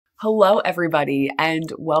Hello, everybody,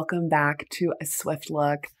 and welcome back to A Swift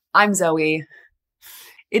Look. I'm Zoe.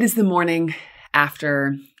 It is the morning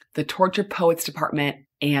after the Torture Poets Department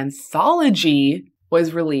Anthology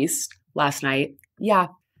was released last night. Yeah,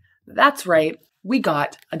 that's right. We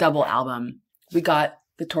got a double album. We got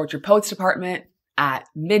the Torture Poets Department at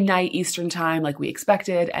midnight Eastern time like we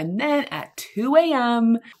expected, and then at 2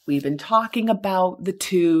 a.m., we've been talking about the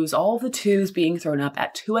twos, all the twos being thrown up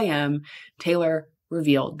at 2 a.m. Taylor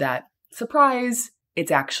revealed that, surprise,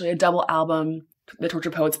 it's actually a double album, the Torture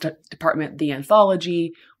Poets Department, the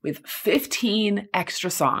Anthology, with 15 extra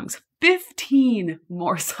songs. 15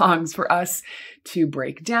 more songs for us to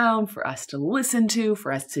break down, for us to listen to,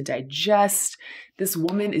 for us to digest. This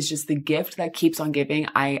woman is just the gift that keeps on giving.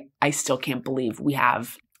 I still can't believe we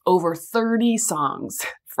have over 30 songs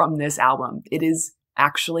from this album. It is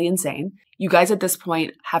actually insane. You guys at this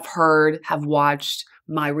point have watched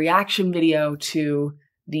my reaction video to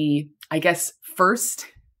the, I guess, first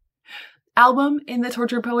album in the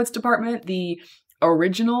Torture Poets Department, the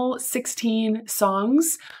original 16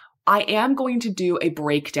 songs. I am going to do a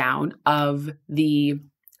breakdown of the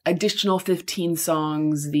additional 15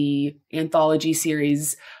 songs, the anthology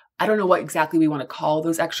series. I don't know what exactly we want to call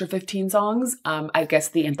those extra 15 songs. I guess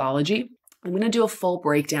the anthology. I'm going to do a full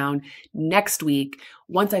breakdown next week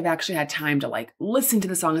once I've actually had time to listen to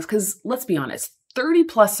the songs, because let's be honest, 30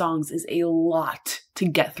 plus songs is a lot to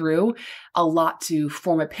get through, a lot to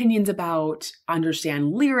form opinions about,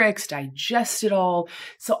 understand lyrics, digest it all.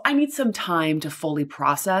 So I need some time to fully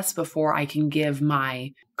process before I can give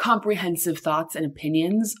my comprehensive thoughts and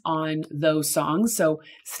opinions on those songs. So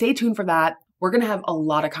stay tuned for that. We're going to have a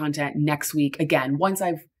lot of content next week. Again, once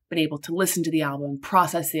I've been able to listen to the album,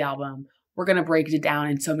 process the album, we're going to break it down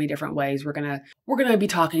in so many different ways. We're going to be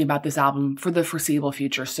talking about this album for the foreseeable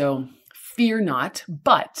future. So fear not,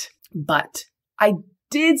 but I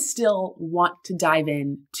did still want to dive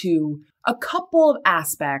in to a couple of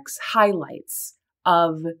aspects, highlights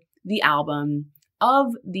of the album,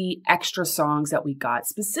 of the extra songs that we got,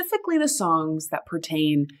 specifically the songs that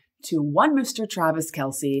pertain to one Mr. Travis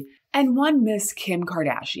Kelce and one Miss Kim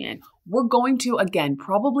Kardashian. We're going to, again,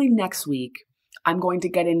 probably next week, I'm going to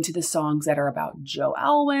get into the songs that are about Joe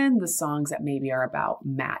Alwyn, the songs that maybe are about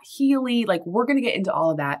Matt Healy. We're going to get into all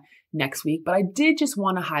of that next week, but I did just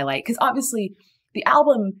want to highlight, because obviously the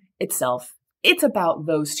album itself, it's about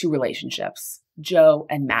those two relationships, Joe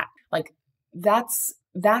and Matt. That's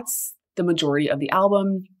the majority of the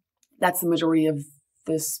album. That's the majority of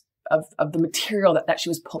this, of the material that she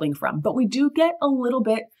was pulling from. But we do get a little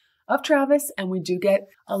bit of Travis and we do get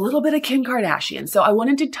a little bit of Kim Kardashian. So I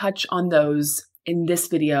wanted to touch on those in this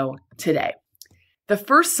video today. The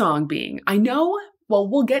first song being,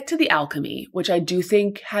 we'll get to The Alchemy, which I do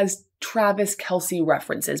think has Travis Kelce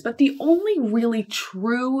references, but the only really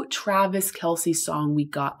true Travis Kelce song we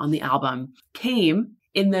got on the album came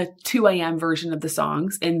in the 2 a.m. version of the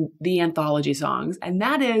songs, in the anthology songs, and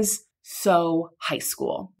that is So High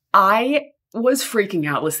School. I was freaking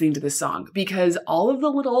out listening to this song because all of the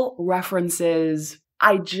little references,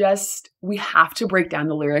 we have to break down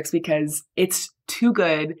the lyrics because it's too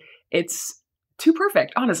good. It's too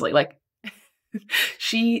perfect, honestly.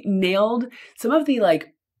 She nailed some of the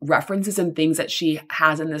references and things that she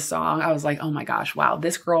has in this song. I was like, oh my gosh, wow,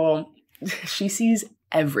 this girl, she sees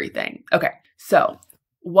everything. Okay, so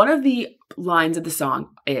one of the lines of the song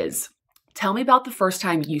is, tell me about the first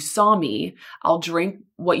time you saw me. I'll drink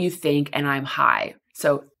what you think and I'm high.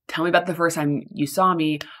 So tell me about the first time you saw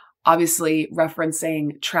me, obviously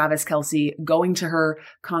referencing Travis Kelce going to her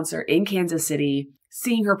concert in Kansas City,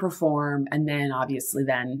 seeing her perform, and then obviously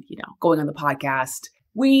going on the podcast.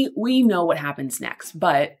 We know what happens next,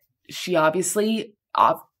 but she obviously,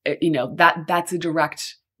 that's a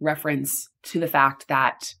direct reference to the fact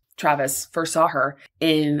that Travis first saw her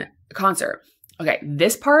in a concert. Okay,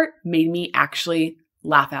 this part made me actually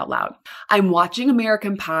laugh out loud. I'm watching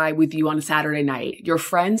American Pie with you on a Saturday night. Your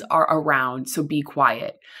friends are around, so be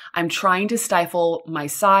quiet. I'm trying to stifle my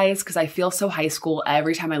sighs because I feel so high school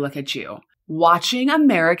every time I look at you. Watching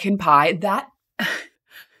American Pie, that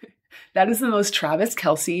is the most Travis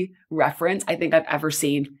Kelce reference I think I've ever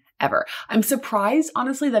seen, ever. I'm surprised,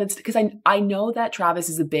 honestly, that it's because I know that Travis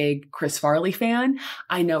is a big Chris Farley fan.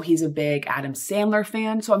 I know he's a big Adam Sandler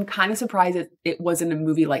fan. So I'm kind of surprised it wasn't a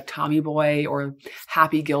movie like Tommy Boy or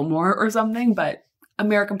Happy Gilmore or something. But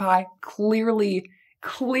American Pie, clearly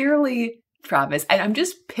Travis. And I'm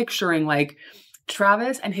just picturing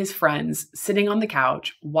Travis and his friends sitting on the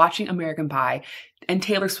couch watching American Pie, and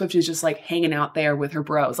Taylor Swift is just hanging out there with her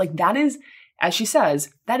bros. That is, as she says,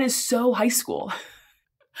 that is so high school.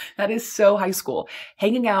 That is so high school.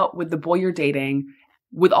 Hanging out with the boy you're dating,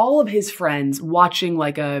 with all of his friends watching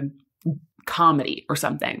like a comedy or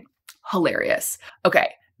something. Hilarious. Okay.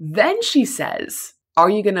 Then she says, "Are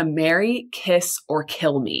you going to marry, kiss, or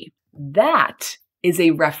kill me?" That is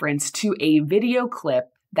a reference to a video clip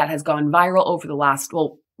that has gone viral over the last,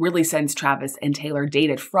 well, really since Travis and Taylor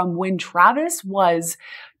dated, from when Travis was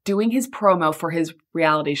doing his promo for his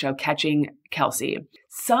reality show, Catching Kelce.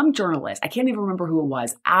 Some journalist, I can't even remember who it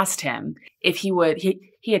was, asked him if he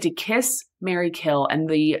had to kiss, marry, kill. And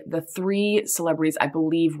the three celebrities, I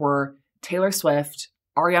believe, were Taylor Swift,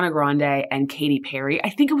 Ariana Grande, and Katy Perry. I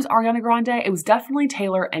think it was Ariana Grande. It was definitely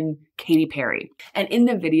Taylor and Katy Perry. And in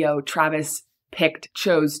the video, Travis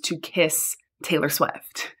chose to kiss Taylor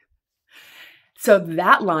Swift. So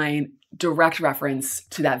that line, direct reference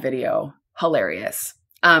to that video. Hilarious.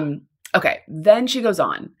 Okay, then she goes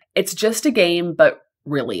on. "It's just a game, but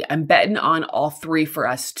really, I'm betting on all three for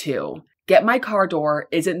us too. Get my car door,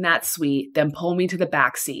 isn't that sweet? Then pull me to the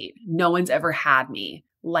back seat. No one's ever had me.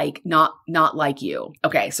 Like, not like you."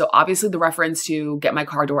 Okay, so obviously the reference to "get my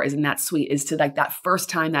car door, isn't that sweet" is to like that first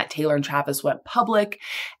time that Taylor and Travis went public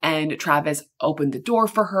and Travis opened the door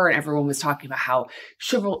for her and everyone was talking about how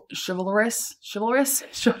chivalrous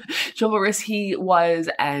he was,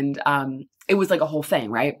 and it was like a whole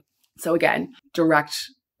thing, right? So again, direct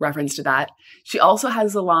reference to that. She also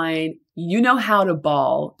has the line, "You know how to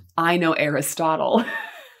ball, I know Aristotle."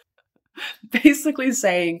 Basically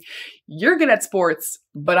saying, you're good at sports,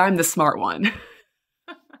 but I'm the smart one.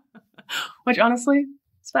 Which honestly,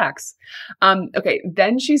 it's facts. Okay,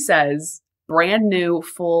 then she says, "Brand new,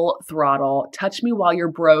 full throttle, touch me while your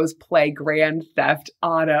bros play Grand Theft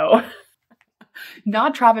Auto."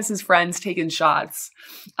 Not Travis's friends taking shots.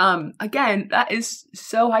 Again, that is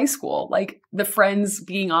so high school. Like the friends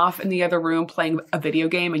being off in the other room playing a video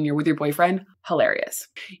game and you're with your boyfriend. Hilarious.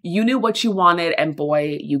 "You knew what you wanted and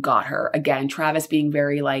boy, you got her." Again, Travis being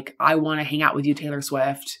very like, "I want to hang out with you, Taylor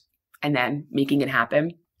Swift," and then making it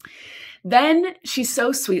happen. Then she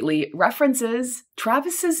so sweetly references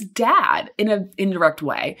Travis's dad in an indirect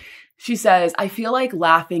way. She says, "I feel like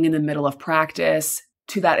laughing in the middle of practice.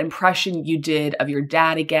 To that impression you did of your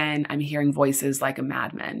dad again. I'm hearing voices like a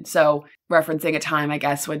madman." So referencing a time, I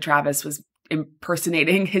guess, when Travis was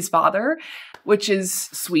impersonating his father, which is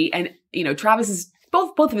sweet. And, you know,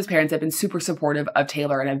 both of his parents have been super supportive of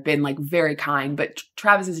Taylor and have been like very kind, but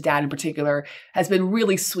Travis's dad in particular has been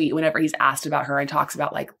really sweet whenever he's asked about her and talks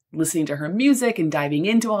about like listening to her music and diving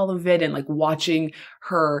into all of it and like watching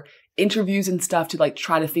her interviews and stuff to like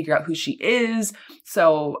try to figure out who she is.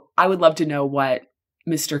 So I would love to know what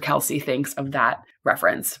Mr. Kelce thinks of that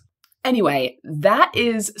reference. Anyway, that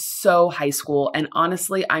is so high school. And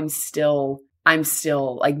honestly, I'm still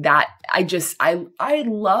like that. I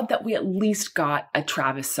love that we at least got a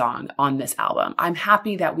Travis song on this album. I'm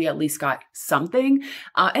happy that we at least got something.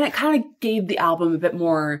 And it kind of gave the album a bit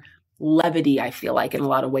more levity, I feel like, in a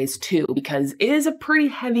lot of ways too, because it is a pretty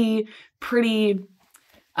heavy, pretty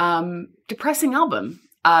depressing album.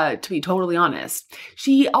 To be totally honest.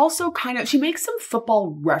 She also she makes some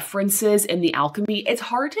football references in The Alchemy. It's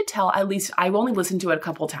hard to tell, at least I've only listened to it a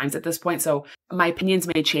couple times at this point, so my opinions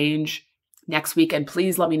may change next week, and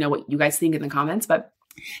please let me know what you guys think in the comments, but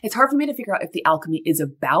it's hard for me to figure out if The Alchemy is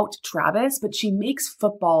about Travis, but she makes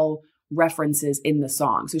football references in the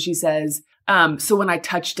song. So she says, "So when I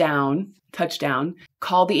touchdown,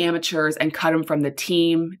 call the amateurs and cut them from the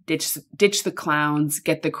team, ditch the clowns,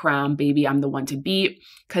 get the crown, baby, I'm the one to beat,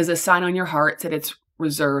 because the sign on your heart said it's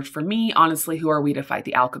reserved for me. Honestly, who are we to fight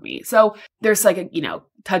the alchemy?" So there's like a,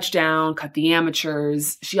 touchdown, cut the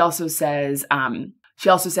amateurs. She also says,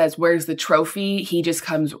 "Where's the trophy? He just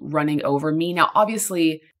comes running over me." Now,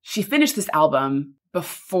 obviously, she finished this album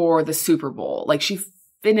before the Super Bowl. Like she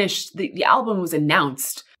finished, the album was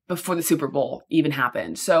announced before the Super Bowl even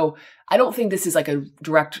happened. So I don't think this is like a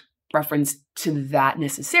direct reference to that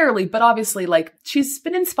necessarily, but obviously like she's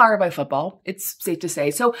been inspired by football. It's safe to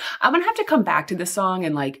say. So I'm going to have to come back to this song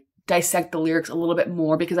and like dissect the lyrics a little bit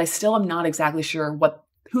more because I still am not exactly sure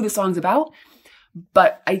who the song's about,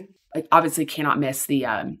 but I obviously cannot miss the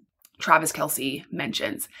Travis Kelce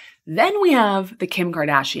mentions. Then we have the Kim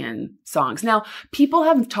Kardashian songs. Now, people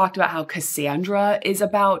have talked about how Cassandra is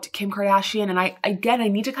about Kim Kardashian, and I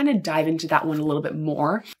need to kind of dive into that one a little bit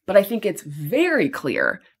more, but I think it's very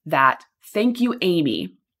clear that Thank You,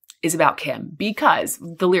 Amy is about Kim because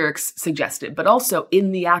the lyrics suggest it, but also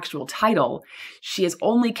in the actual title, she is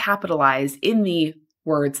only capitalized in the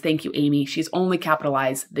words Thank You, Amy. She's only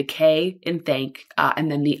capitalized the K in thank,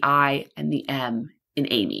 and then the I and the M in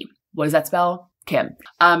Amy. What does that spell? Kim.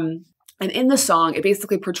 And in the song, it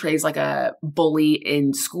basically portrays like a bully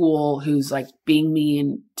in school who's like being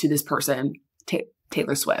mean to this person,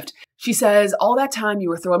 Taylor Swift. She says, all that time you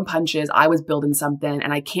were throwing punches, I was building something,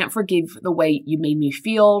 and I can't forgive the way you made me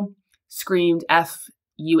feel. Screamed F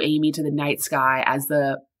you Amy to the night sky as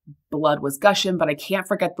the blood was gushing, but I can't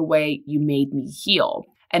forget the way you made me heal.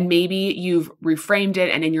 And maybe you've reframed it,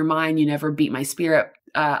 and in your mind, you never beat my spirit.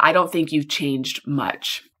 I don't think you've changed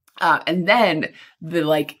much. And then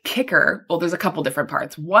the kicker, well, there's a couple different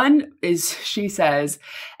parts. One is she says,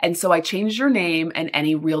 and so I changed your name and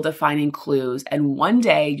any real defining clues. And one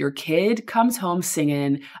day your kid comes home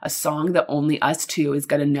singing a song that only us two is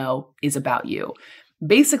going to know is about you.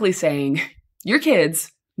 Basically saying your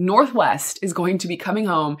kids, Northwest, is going to be coming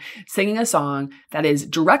home singing a song that is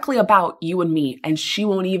directly about you and me, and she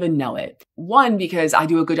won't even know it. One, because I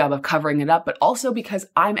do a good job of covering it up, but also because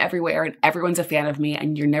I'm everywhere and everyone's a fan of me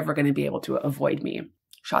and you're never going to be able to avoid me.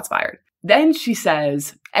 Shots fired. Then she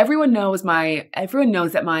says, everyone knows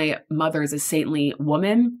that my mother is a saintly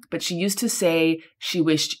woman, but she used to say she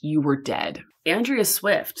wished you were dead. Andrea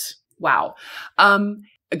Swift. Wow.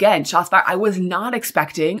 Again, shots fired. I was not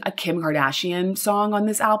expecting a Kim Kardashian song on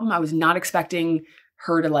this album. I was not expecting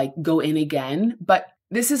her to go in again, but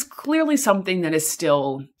this is clearly something that is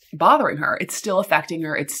still bothering her. It's still affecting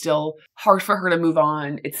her. It's still hard for her to move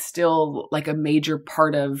on. It's still a major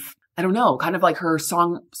part of, I don't know, kind of her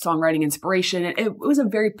songwriting inspiration. It was a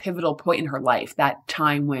very pivotal point in her life, that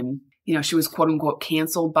time when she was quote unquote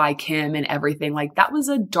canceled by Kim and everything. That was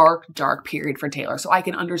a dark, dark period for Taylor. So I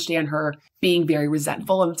can understand her being very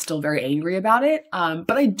resentful and still very angry about it.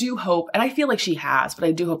 But I do hope, and I feel like she has, but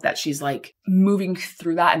I do hope that she's moving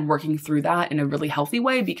through that and working through that in a really healthy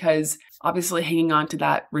way, because obviously hanging on to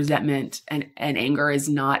that resentment and anger is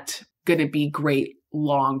not going to be great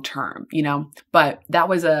long term, but that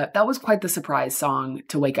was quite the surprise song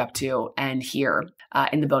to wake up to and hear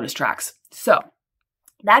in the bonus tracks. So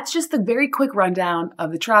that's just the very quick rundown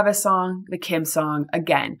of the Travis song, the Kim song.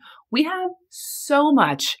 Again, we have so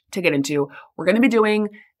much to get into. We're going to be doing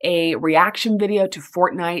a reaction video to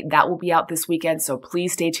Fortnite. That will be out this weekend, so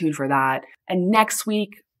please stay tuned for that. And next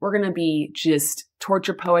week, we're going to be just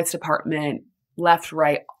Torture Poets Department, left,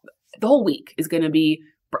 right. The whole week is going to be,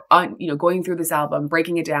 going through this album,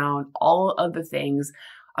 breaking it down, all of the things.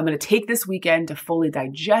 I'm going to take this weekend to fully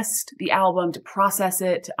digest the album, to process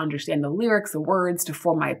it, to understand the lyrics, the words, to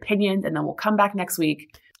form my opinions, and then we'll come back next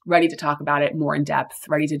week ready to talk about it more in depth,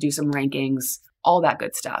 ready to do some rankings, all that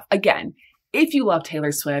good stuff. Again, if you love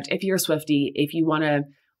Taylor Swift, if you're a Swiftie, if you want to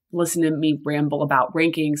listen to me ramble about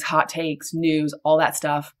rankings, hot takes, news, all that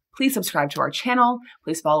stuff, please subscribe to our channel.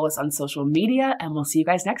 Please follow us on social media, and we'll see you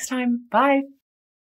guys next time. Bye.